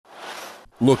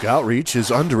Look Outreach is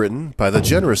underwritten by the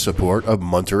generous support of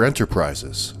Munter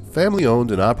Enterprises. Family owned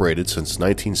and operated since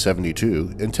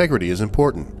 1972, integrity is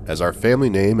important, as our family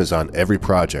name is on every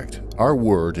project. Our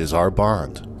word is our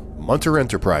bond. Munter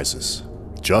Enterprises.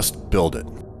 Just build it.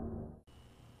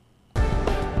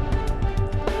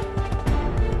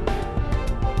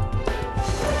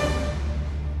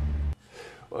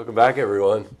 Welcome back,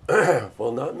 everyone.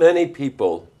 Well, not many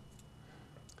people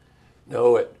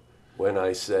know it when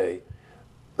I say,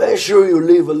 make sure you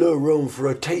leave a little room for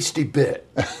a tasty bit.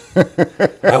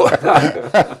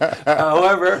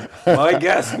 However, my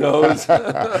guest knows.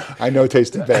 I know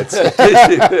tasty bits.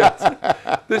 Tasty bits.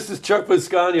 This is Chuck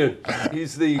Vosganian.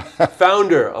 He's the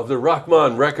founder of the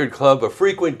Rochmon Record Club, a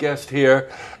frequent guest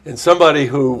here, and somebody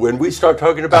who, when we start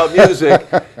talking about music,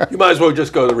 you might as well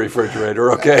just go to the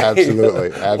refrigerator, okay? Absolutely.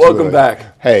 Welcome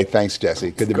back. Hey, thanks,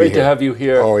 Jesse. Good to be here. Great to have you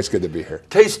here. Always good to be here.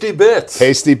 Tasty bits.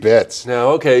 Tasty bits. Now,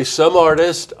 okay, some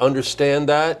artists understand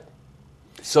that.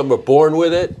 Some are born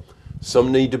with it.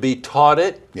 Some need to be taught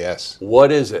it. Yes.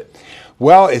 What is it?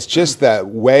 Well, it's just that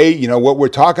way, what we're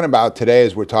talking about today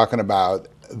is we're talking about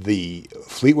the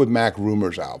Fleetwood Mac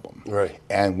Rumors album. Right.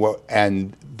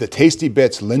 And the Tasty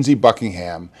Bits, Lindsey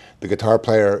Buckingham, the guitar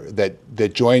player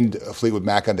that joined Fleetwood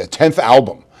Mac on their 10th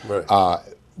album, right.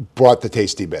 Brought the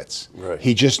Tasty Bits. Right.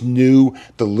 He just knew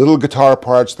the little guitar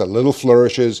parts, the little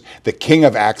flourishes, the king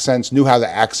of accents, knew how to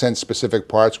accent specific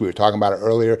parts. We were talking about it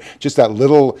earlier. Just that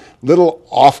little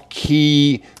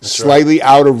off-key, slightly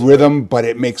out of rhythm, but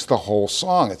it makes the whole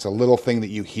song. It's a little thing that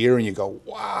you hear and you go,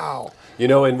 wow.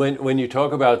 And when you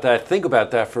talk about that, think about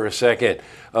that for a second.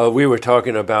 We were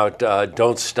talking about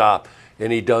Don't Stop.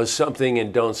 And he does something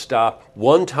in Don't Stop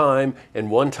one time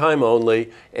and one time only.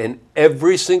 And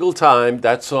every single time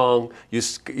that song, you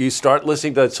start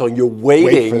listening to that song, you're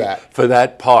waiting for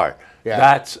that part. Yeah.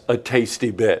 That's a tasty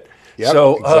bit. Yep,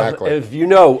 so exactly. If you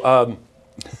know,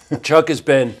 Chuck has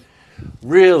been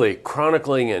really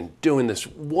chronicling and doing this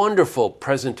wonderful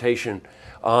presentation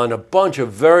on a bunch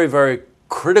of very, very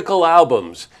critical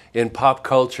albums in pop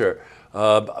culture.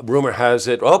 Rumor has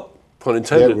it, pun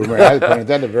intended. Yeah, rumor has it, pun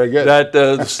intended, very good. That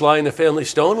the Sly and the Family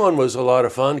Stone one was a lot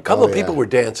of fun. A couple of people were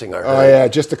dancing, I heard. Oh, yeah,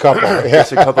 just a couple.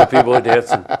 Just a couple of people were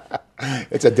dancing.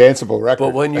 It's a danceable record.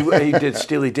 But when he did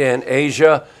Steely Dan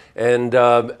Asia, and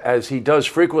as he does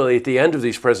frequently at the end of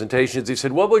these presentations, he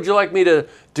said, what would you like me to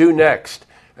do next?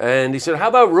 And he said, how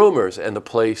about Rumors? And the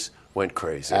place went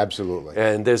crazy. Absolutely.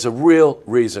 And there's a real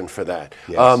reason for that.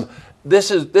 Yes.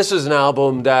 This is an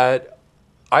album that,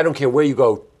 I don't care where you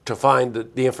go to find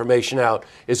the information out,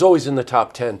 is always in the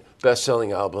top 10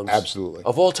 best-selling albums. Absolutely.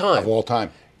 Of all time. Of all time.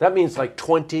 That means like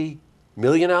 20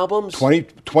 million albums?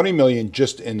 20 million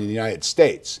just in the United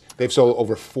States. They've sold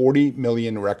over 40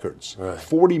 million records. Right.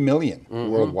 40 million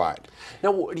worldwide. Now,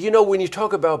 when you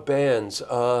talk about bands,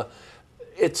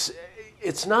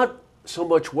 it's not so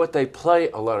much what they play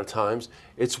a lot of times,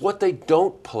 it's what they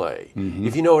don't play,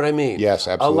 if you know what I mean. Yes,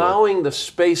 absolutely. Allowing the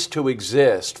space to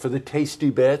exist for the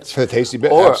tasty bits. For the tasty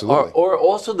bits, absolutely. Or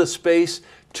also the space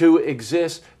to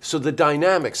exist so the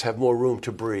dynamics have more room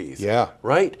to breathe. Yeah.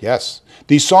 Right? Yes.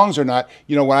 These songs are not,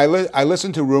 when I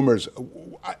listen to Rumors,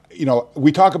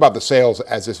 we talk about the sales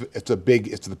as if it's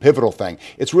the pivotal thing.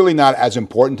 It's really not as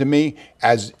important to me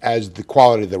as the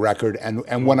quality of the record.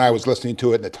 And when I was listening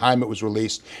to it, and the time it was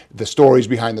released, the stories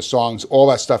behind the songs, all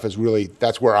that stuff is really,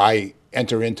 that's where I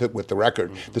enter into it with the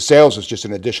record. The sales is just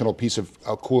an additional piece of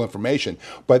cool information.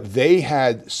 But they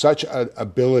had such an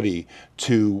ability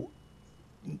to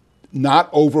not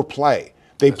overplay.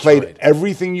 They played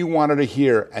everything you wanted to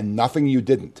hear and nothing you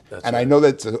didn't. I know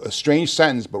that's a strange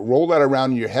sentence, but roll that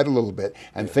around in your head a little bit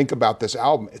and think about this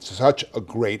album. It's such a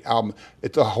great album.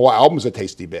 The whole album's a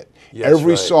tasty bit. Yes,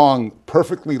 every song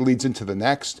perfectly leads into the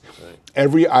next. Right.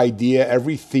 Every idea,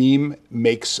 every theme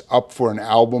makes up for an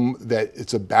album that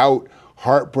it's about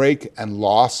heartbreak and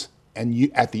loss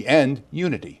and at the end,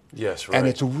 unity. Yes, right. And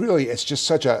it's just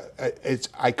such it's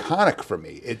iconic for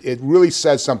me. It really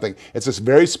says something. It's this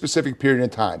very specific period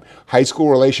of time. High school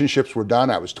relationships were done.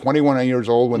 I was 21 years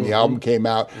old when the album came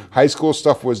out. High school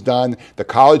stuff was done. The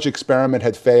college experiment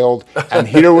had failed. And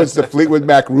here was the Fleetwood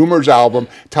Mac Rumors album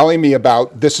telling me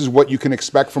about this is what you can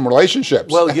expect from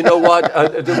relationships. Well, you know what?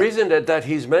 The reason that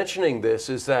he's mentioning this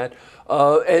is that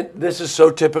and this is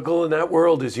so typical in that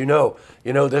world, as you know.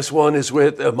 This one is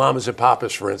with mamas and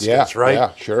papas, for instance, right?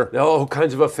 Yeah, sure. All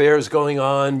kinds of affairs going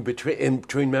on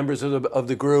between members of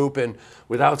the group and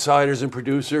with outsiders and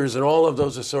producers and all of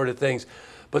those sort of things.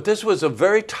 But this was a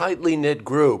very tightly knit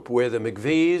group where the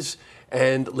McVies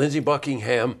and Lindsey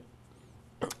Buckingham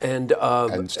and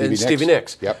Stevie Stevie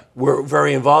Nicks. Nicks Yep. were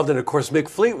very involved, and of course Mick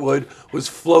Fleetwood was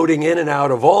floating in and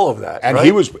out of all of that. And right?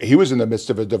 he was in the midst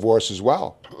of a divorce as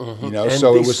well. You know, And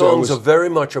so these it songs was are very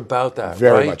much about that.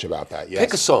 very right? much about that. Yes.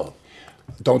 Pick a song.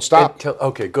 Don't Stop.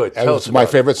 Okay, good. Tell us It's my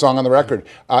about favorite song on the record.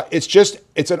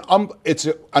 It's an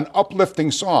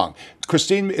uplifting song.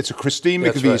 It's a Christine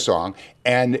That's McVie right. song,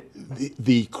 and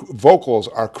the vocals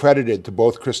are credited to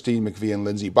both Christine McVie and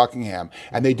Lindsey Buckingham.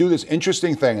 And they do this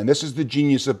interesting thing, and this is the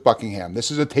genius of Buckingham. This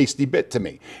is a tasty bit to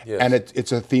me, Yes. and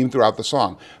it's a theme throughout the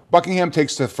song. Buckingham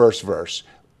takes the first verse.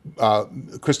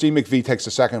 Christine McVie takes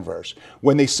the second verse.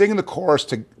 When they sing the chorus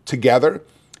together,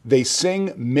 they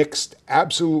sing mixed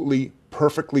absolutely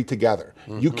perfectly together.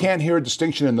 You can't hear a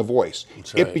distinction in the voice.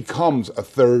 That's It right. becomes a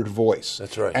third voice.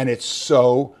 That's right. And it's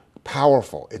so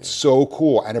powerful. It's so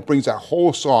cool. And it brings that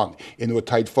whole song into a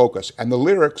tight focus. And the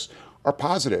lyrics are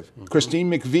positive.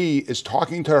 Christine McVie is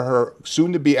talking to her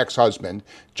soon-to-be ex-husband,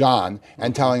 John,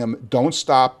 and telling him, don't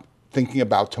stop thinking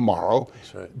about tomorrow.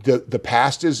 That's right. The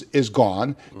past is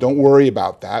gone. Don't worry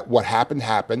about that. What happened,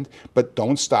 happened. But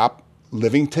don't stop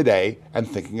living today and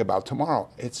thinking about tomorrow.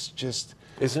 It's just...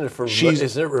 Isn't it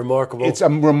remarkable? It's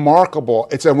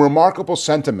a remarkable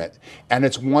sentiment, and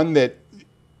it's one that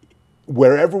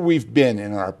wherever we've been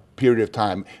in our period of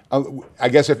time, I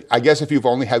guess if you've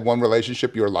only had one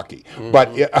relationship, you're lucky.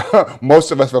 But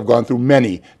most of us have gone through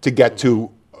many to get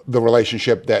to the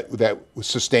relationship that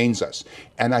sustains us,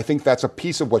 and I think that's a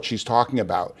piece of what she's talking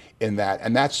about in that,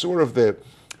 and that's sort of the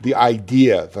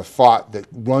idea, the thought that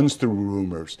runs through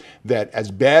Rumors, that as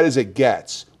bad as it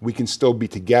gets, we can still be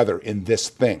together in this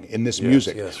thing, in this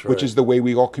music, yes, which right. is the way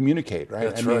we all communicate, right?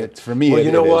 That's I mean, right. for me, well,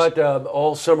 you know it what? is.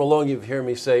 All summer long, you've heard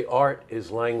me say art is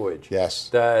language. Yes.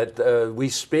 That we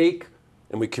speak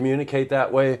and we communicate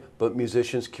that way, but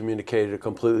musicians communicate at a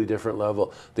completely different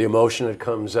level. The emotion that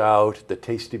comes out, the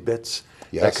tasty bits that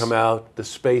Yes. come out, the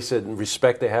space and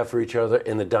respect they have for each other,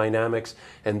 and the dynamics.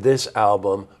 And this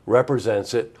album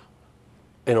represents it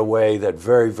in a way that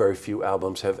very, very few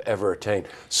albums have ever attained.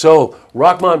 So,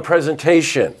 Rochmon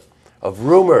presentation of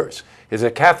Rumors is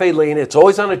at Cafe Lean. It's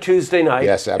always on a Tuesday night.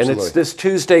 Yes, absolutely. And it's this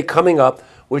Tuesday coming up,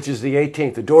 which is the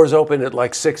 18th. The doors open at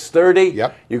like 6:30.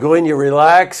 Yep. You go in, you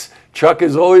relax. Chuck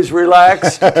is always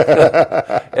relaxed.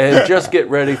 And just get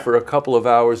ready for a couple of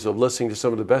hours of listening to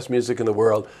some of the best music in the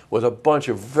world with a bunch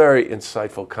of very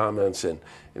insightful comments and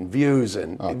views.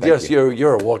 And thank you.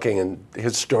 you're a walking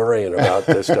historian about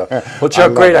this stuff. Well,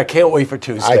 Chuck, great. I can't wait for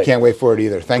Tuesday. I can't wait for it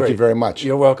either. Thank you Great. very much.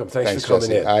 You're welcome. Thanks for coming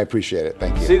Jesse. in. I appreciate it.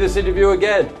 Thank you. See this interview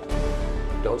again.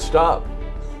 Don't stop.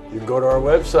 You can go to our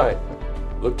website,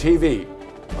 look TV,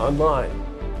 online.com.